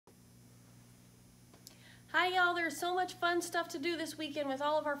Hi y'all, there's so much fun stuff to do this weekend with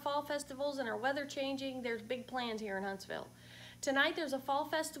all of our fall festivals and our weather changing. There's big plans here in Huntsville. Tonight there's a fall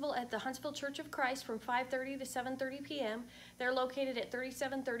festival at the Huntsville Church of Christ from 5:30 to 7:30 p.m. They're located at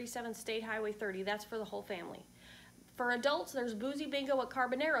 3737 State Highway 30. That's for the whole family. For adults, there's Boozy Bingo at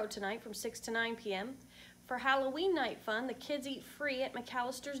Carbonero tonight from 6 to 9 p.m. For Halloween night fun, the kids eat free at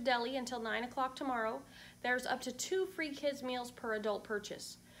McAllister's Deli until 9 o'clock tomorrow. There's up to 2 free kids meals per adult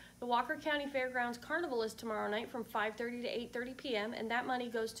purchase. The Walker County Fairgrounds Carnival is tomorrow night from 5:30 to 8:30 p.m. and that money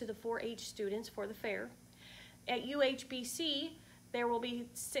goes to the 4-H students for the fair. At UHBC, there will be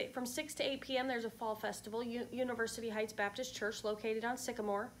from 6 to 8 p.m. there's a fall festival. University Heights Baptist Church, located on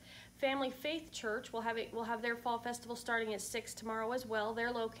Sycamore. Family Faith Church will have their fall festival starting at 6 tomorrow as well.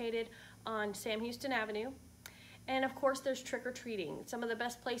 They're located on Sam Houston Avenue. And of course, there's trick-or-treating. Some of the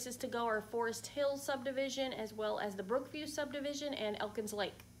best places to go are Forest Hills subdivision, as well as the Brookview subdivision and Elkins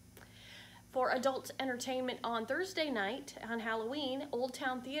Lake. For adult entertainment on Thursday night on Halloween, Old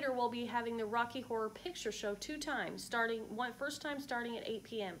Town Theater will be having the Rocky Horror Picture Show 2 times, first time starting at 8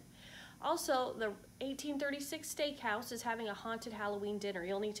 p.m. Also, the 1836 Steakhouse is having a haunted Halloween dinner.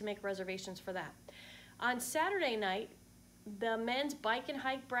 You'll need to make reservations for that. On Saturday night, the men's bike and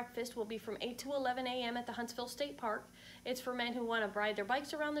hike breakfast will be from 8 to 11 a.m. at the Huntsville State Park. It's for men who want to ride their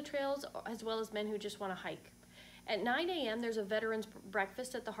bikes around the trails, as well as men who just want to hike. At 9 a.m., there's a veterans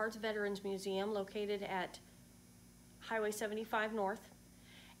breakfast at the Harts Veterans Museum, located at Highway 75 North.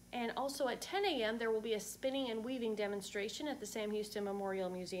 And also at 10 a.m., there will be a spinning and weaving demonstration at the Sam Houston Memorial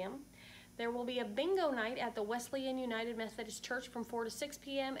Museum. There will be a bingo night at the Wesleyan United Methodist Church from 4 to 6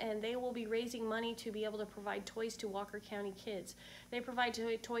 p.m., and they will be raising money to be able to provide toys to Walker County kids. They provide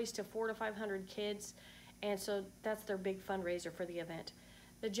toys to 400 to 500 kids, and so that's their big fundraiser for the event.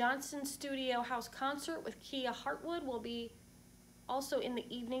 The Johnson Studio House concert with Kia Hartwood will be also in the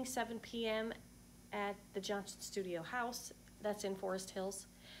evening, 7 p.m. at the Johnson Studio House. That's in Forest Hills,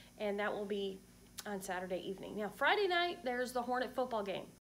 and that will be on Saturday evening. Now, Friday night, there's the Hornet football game.